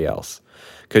work with somebody else.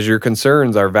 Because your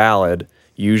concerns are valid,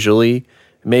 usually.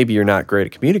 Maybe you're not great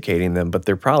at communicating them, but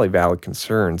they're probably valid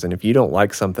concerns. And if you don't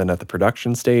like something at the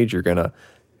production stage, you're going to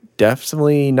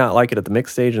definitely not like it at the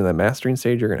mix stage, and the mastering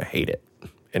stage, you're going to hate it.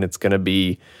 And it's going to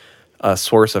be a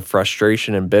source of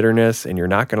frustration and bitterness, and you're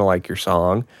not going to like your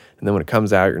song. And then when it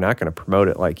comes out, you're not going to promote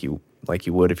it like you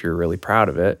would if you're really proud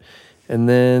of it. And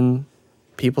then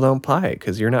people don't buy it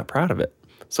because you're not proud of it.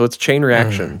 So it's chain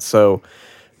reaction. So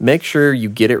make sure you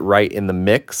get it right in the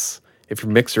mix. if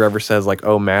your mixer ever says like,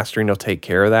 oh, mastering will take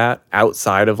care of that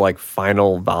outside of like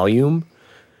final volume,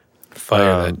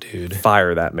 Fire that dude.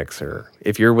 fire that mixer.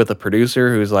 If you're with a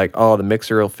producer who's like, oh, the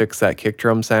mixer will fix that kick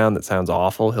drum sound that sounds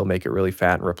awful, he'll make it really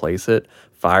fat and replace it,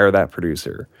 fire that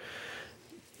producer.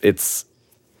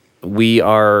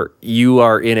 We're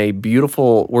in a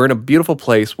beautiful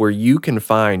place where you can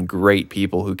find great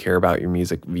people who care about your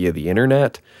music via the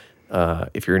internet.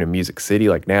 If you're in a music city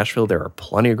like Nashville, there are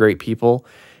plenty of great people.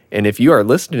 And if you are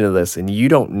listening to this and you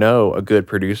don't know a good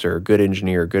producer, a good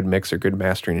engineer, a good mixer, good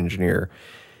mastering engineer,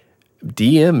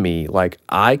 DM me. Like,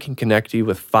 I can connect you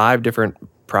with 5 different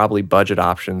probably budget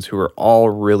options who are all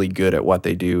really good at what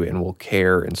they do and will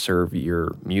care and serve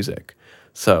your music.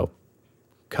 So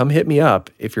come hit me up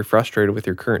if you're frustrated with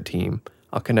your current team.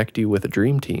 I'll connect you with a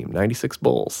dream team, 96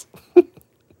 Bulls.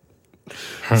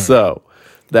 So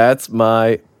that's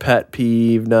my pet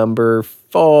peeve number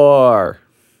 4.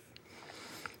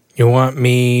 You want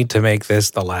me to make this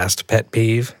the last pet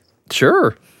peeve?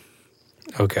 Sure.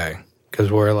 Okay.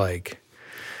 Because we're like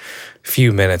a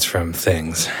few minutes from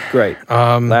things. Great.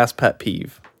 Last pet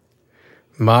peeve.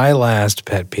 My last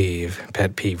pet peeve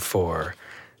 4,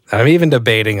 that I'm even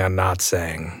debating on not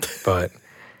saying, but,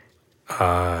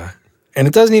 and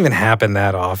it doesn't even happen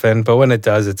that often, but when it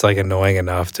does, it's like annoying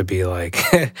enough to be like,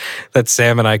 that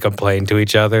Sam and I complain to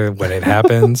each other when it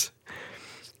happens.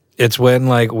 It's when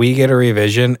like we get a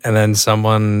revision and then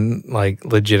someone like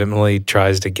legitimately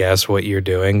tries to guess what you're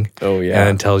doing. Oh, yeah. And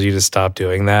then tells you to stop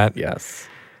doing that. Yes.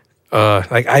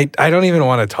 Like I don't even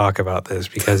want to talk about this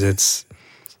because it's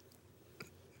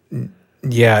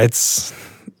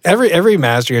every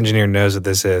master engineer knows what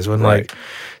this is. When like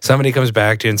somebody comes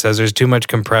back to you and says there's too much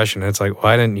compression, it's like,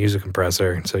 well, I didn't use a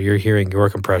compressor, so you're hearing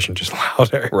your compression just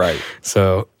louder. Right.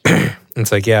 So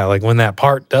it's like, yeah, like when that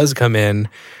part does come in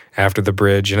after the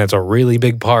bridge, and it's a really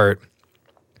big part,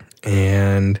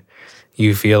 and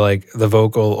you feel like the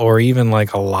vocal or even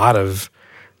like a lot of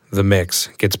the mix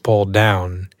gets pulled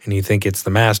down, and you think it's the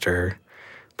master,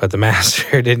 but the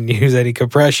master didn't use any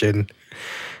compression.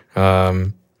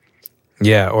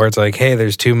 Yeah, or it's like, hey,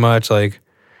 there's too much, like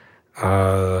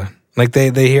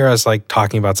they hear us like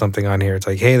talking about something on here. It's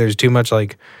like, hey, there's too much,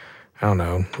 like, I don't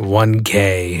know,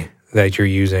 1K that you're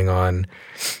using on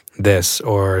this,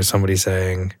 or somebody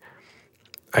saying,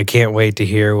 I can't wait to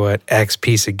hear what X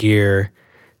piece of gear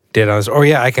did on this. Or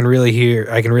yeah, I can really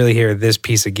hear this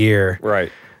piece of gear.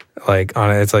 Right. Like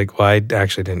on it. It's like, well, I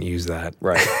actually didn't use that.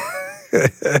 Right.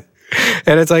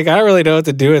 And it's like, I don't really know what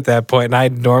to do at that point. And I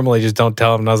normally just don't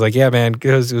tell them. And I was like, yeah, man,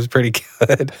 it was pretty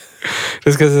good.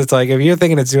 Just because it's like, if you're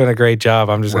thinking it's doing a great job,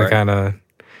 I'm just going to kind of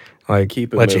like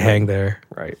Keep it let you moving. hang there.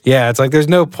 Right. Yeah, it's like, there's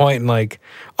no point in like,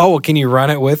 oh, well, can you run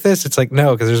it with this? It's like,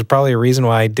 no, because there's probably a reason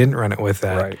why I didn't run it with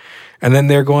that. Right. And then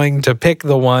they're going to pick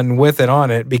the one with it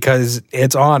on it because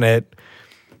it's on it.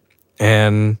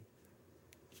 And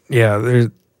yeah,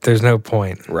 there's no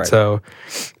point. Right. So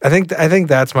I think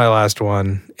that's my last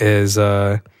one is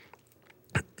I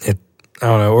don't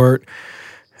know, or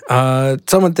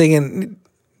someone thinking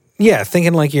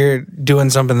like you're doing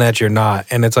something that you're not,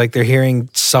 and it's like they're hearing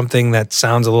something that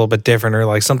sounds a little bit different, or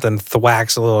like something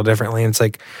thwacks a little differently, and it's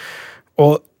like,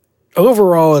 well,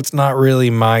 overall, it's not really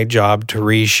my job to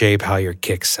reshape how your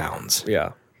kick sounds.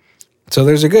 Yeah. So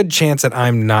there's a good chance that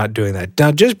I'm not doing that.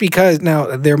 Now, just because,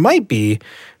 there might be,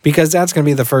 because that's going to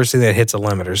be the first thing that hits a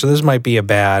limiter. So this might be a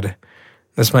bad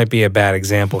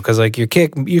example, because like your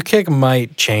kick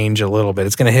might change a little bit.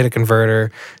 It's going to hit a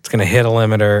converter, it's going to hit a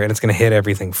limiter, and it's going to hit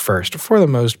everything first for the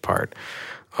most part.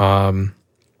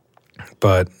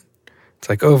 But it's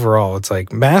like overall, it's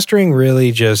like mastering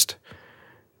really just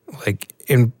like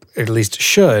at least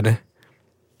should,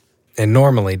 and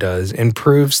normally does,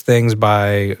 improves things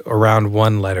by around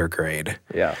 1 letter grade.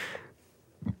 Yeah.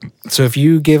 So if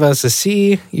you give us a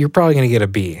C, you're probably going to get a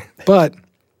B. But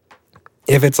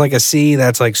if it's like a C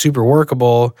that's like super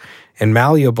workable and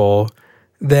malleable,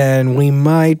 then we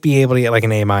might be able to get like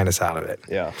an A- out of it.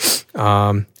 Yeah.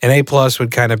 An A+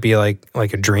 would kind of be like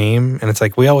a dream, and it's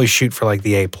like we always shoot for like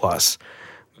the A+.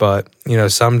 But,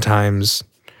 sometimes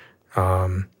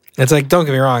it's like, don't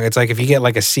get me wrong, it's like if you get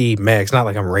like a C mix, not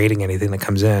like I'm rating anything that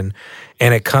comes in,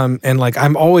 and like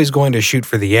I'm always going to shoot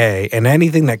for the A, and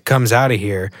anything that comes out of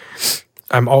here,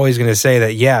 I'm always going to say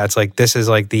that, yeah, it's like this is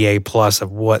like the A+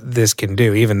 of what this can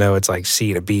do, even though it's like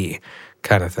C to B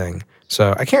kind of thing.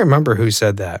 So I can't remember who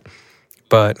said that,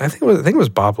 but I think it was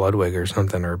Bob Ludwig or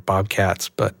something, or Bob Katz.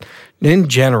 But in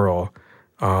general,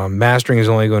 mastering is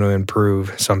only going to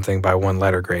improve something by 1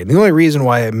 letter grade. The only reason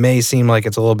why it may seem like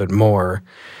it's a little bit more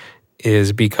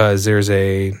is because there's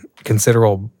a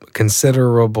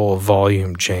considerable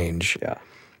volume change. Yeah.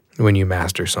 when you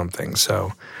master something.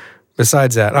 So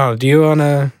besides that, do you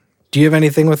have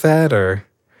anything with that? Or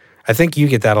I think you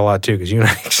get that a lot too, because you and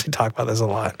I actually talk about this a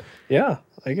lot. Yeah,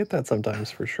 I get that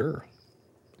sometimes for sure.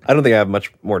 I don't think I have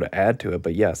much more to add to it,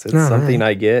 but yes, it's something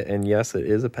I get, and yes, it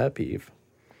is a pet peeve.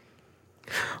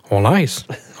 Well, nice.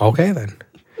 Okay, then.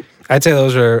 I'd say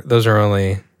those are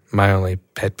only my only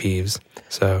pet peeves.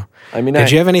 So, I mean,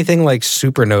 did you have anything like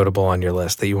super notable on your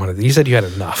list that you wanted? You said you had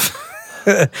enough.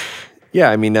 Yeah,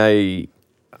 I mean, I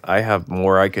have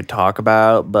more I could talk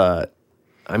about, but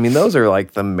I mean, those are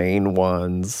like the main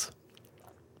ones.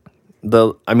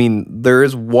 There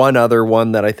is one other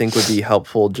one that I think would be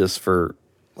helpful just for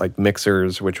like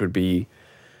mixers, which would be,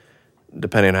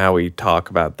 depending on how we talk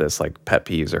about this, like pet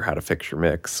peeves or how to fix your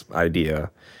mix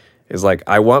idea, is like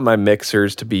I want my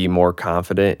mixers to be more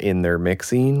confident in their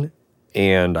mixing,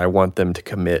 and I want them to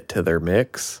commit to their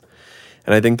mix.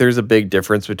 And I think there's a big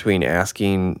difference between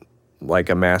asking like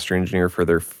a master engineer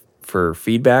for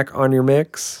feedback on your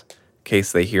mix in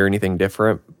case they hear anything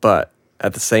different, but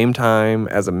at the same time,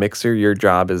 as a mixer, your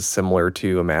job is similar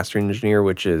to a master engineer,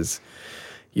 which is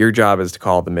your job is to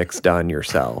call the mix done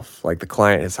yourself. Like the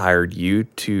client has hired you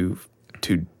to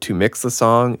mix the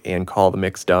song and call the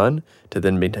mix done to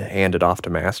then be handed off to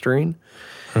mastering.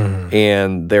 Mm-hmm.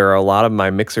 And there are a lot of my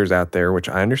mixers out there, which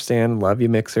I understand. Love you,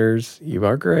 mixers. You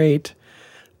are great.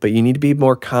 But you need to be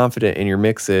more confident in your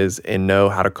mixes and know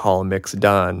how to call a mix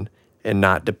done and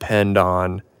not depend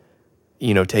on,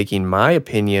 taking my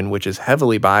opinion, which is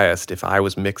heavily biased if I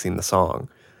was mixing the song.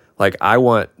 Like, I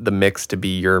want the mix to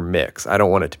be your mix. I don't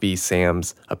want it to be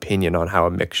Sam's opinion on how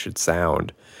a mix should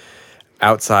sound.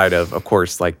 Outside of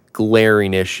course, like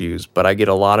glaring issues. But I get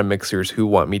a lot of mixers who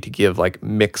want me to give like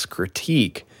mix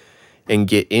critique and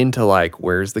get into like,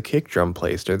 where's the kick drum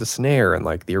placed or the snare and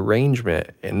like the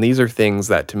arrangement. And these are things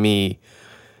that to me,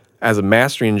 as a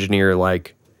mastering engineer,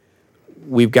 like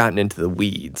we've gotten into the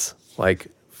weeds. Like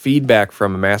feedback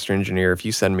from a master engineer, if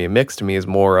you send me a mix to me, is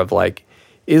more of like,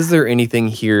 is there anything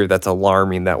here that's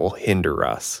alarming that will hinder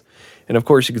us? And of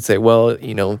course you could say, well,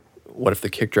 what if the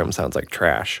kick drum sounds like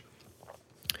trash?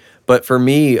 But for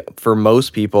me, for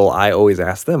most people, I always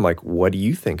ask them, like, what do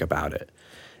you think about it?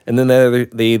 And then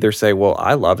they either say, well,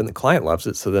 I love it and the client loves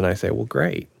it. So then I say, well,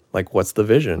 great. Like, what's the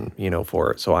vision,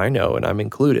 for it? So I know and I'm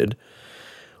included.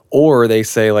 Or they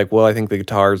say, like, well, I think the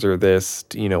guitars are this,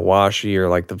 washy, or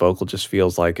like the vocal just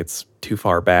feels like it's too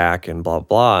far back and blah,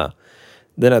 blah.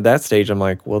 Then at that stage, I'm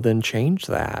like, well, then change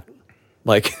that.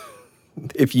 Like,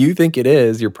 if you think it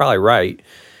is, you're probably right.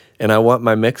 And I want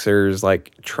my mixers,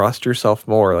 like, trust yourself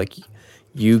more. Like,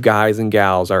 you guys and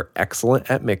gals are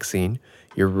excellent at mixing.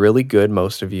 You're really good,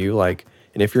 most of you. Like,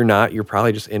 and if you're not, you're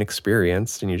probably just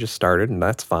inexperienced and you just started, and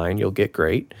that's fine. You'll get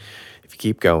great if you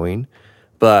keep going.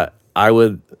 But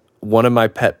one of my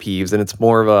pet peeves, and it's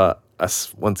more of a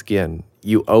once again,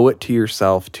 you owe it to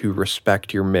yourself to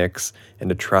respect your mix and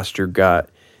to trust your gut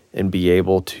and be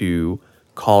able to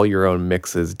call your own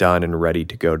mixes done and ready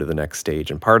to go to the next stage.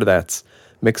 And part of that's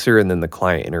mixer and then the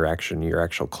client interaction, your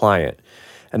actual client.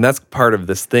 And that's part of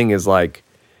this thing is like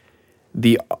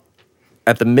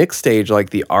at the mix stage,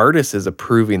 like the artist is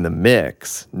approving the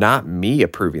mix, not me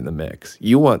approving the mix.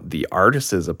 You want the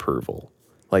artist's approval.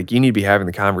 Like you need to be having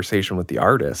the conversation with the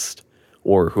artist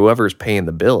or whoever's paying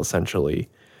the bill essentially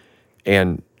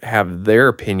and have their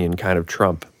opinion kind of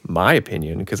trump my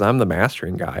opinion because I'm the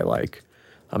mastering guy. Like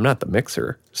I'm not the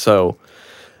mixer. So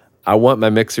I want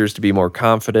my mixers to be more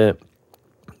confident.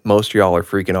 Most of y'all are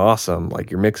freaking awesome. Like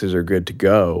your mixes are good to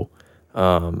go.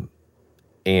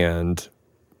 And,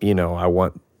 I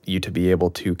want you to be able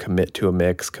to commit to a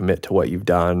mix, commit to what you've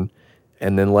done,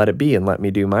 and then let it be and let me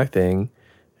do my thing.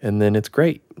 And then it's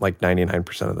great, like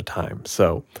 99% of the time.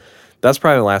 So that's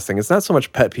probably the last thing. It's not so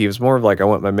much pet peeves, more of like I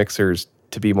want my mixers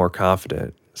to be more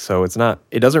confident. So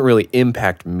it doesn't really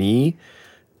impact me.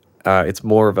 It's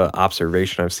more of an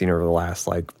observation I've seen over the last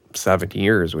like 7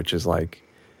 years, which is like,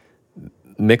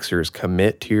 mixers,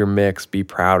 commit to your mix, be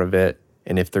proud of it,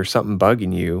 and if there's something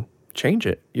bugging you, change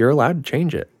it. You're allowed to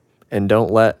change it, and don't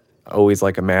let always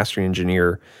like a mastering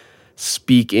engineer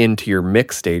speak into your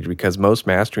mix stage because most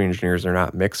mastering engineers are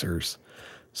not mixers.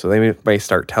 So they may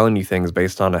start telling you things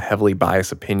based on a heavily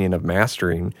biased opinion of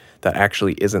mastering that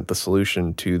actually isn't the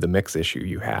solution to the mix issue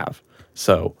you have.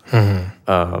 So,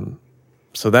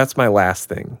 so that's my last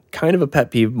thing. Kind of a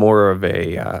pet peeve, more of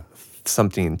a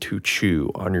something to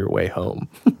chew on your way home.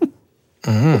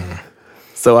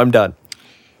 So I'm done.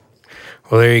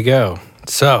 Well, there you go.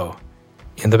 So,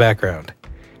 in the background,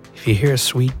 if you hear a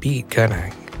sweet beat kind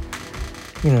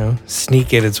of,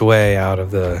 sneaking its way out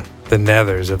of the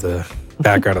nethers of the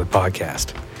background of the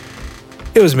podcast,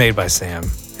 it was made by Sam,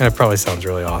 And it probably sounds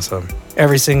really awesome.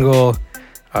 Every single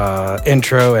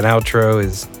intro and outro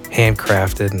is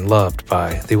handcrafted and loved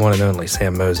by the one and only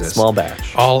Sam Moses. Small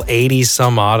batch. All 80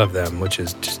 some odd of them, which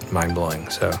is just mind-blowing.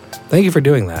 So thank you for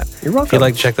doing that. You're welcome. If you'd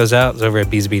like to check those out, it's over at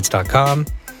beesbeats.com.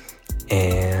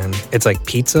 And it's like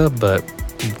pizza, but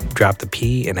drop the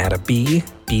P and add a B.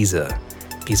 Pizza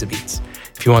Beats.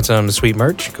 If you want some sweet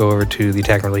merch, go over to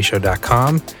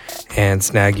theattackandreleaseshow.com and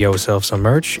snag yourself some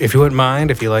merch. If you wouldn't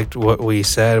mind, if you liked what we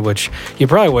said, which you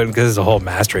probably wouldn't because it's a whole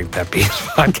mastering pet peeves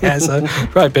podcast. So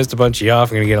probably pissed a bunch of you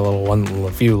off. I'm going to get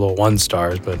a few little 1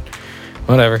 stars, but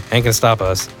whatever. Ain't going to stop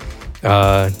us.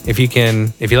 If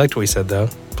you liked what we said, though,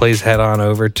 please head on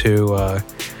over to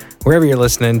wherever you're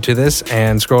listening to this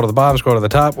and scroll to the bottom, scroll to the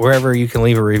top, wherever you can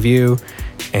leave a review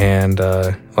and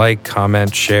like,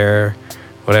 comment, share,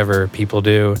 whatever people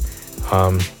do.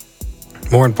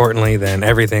 More importantly than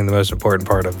everything, the most important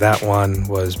part of that one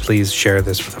was please share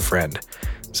this with a friend.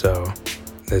 So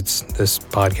this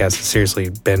podcast has seriously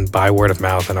been by word of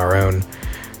mouth and our own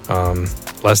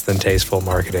less than tasteful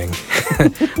marketing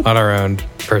on our own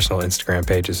personal Instagram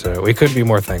pages. So we couldn't be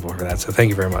more thankful for that. So thank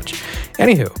you very much.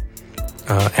 Anywho,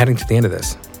 adding to the end of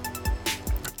this,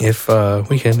 if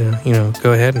we can,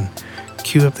 go ahead and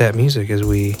cue up that music as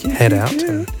we head out.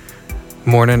 And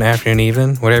morning, afternoon,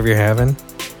 evening, whatever you're having,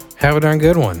 have a darn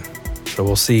good one. So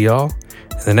we'll see y'all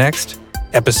in the next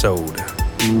episode.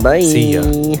 Bye. See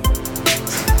ya.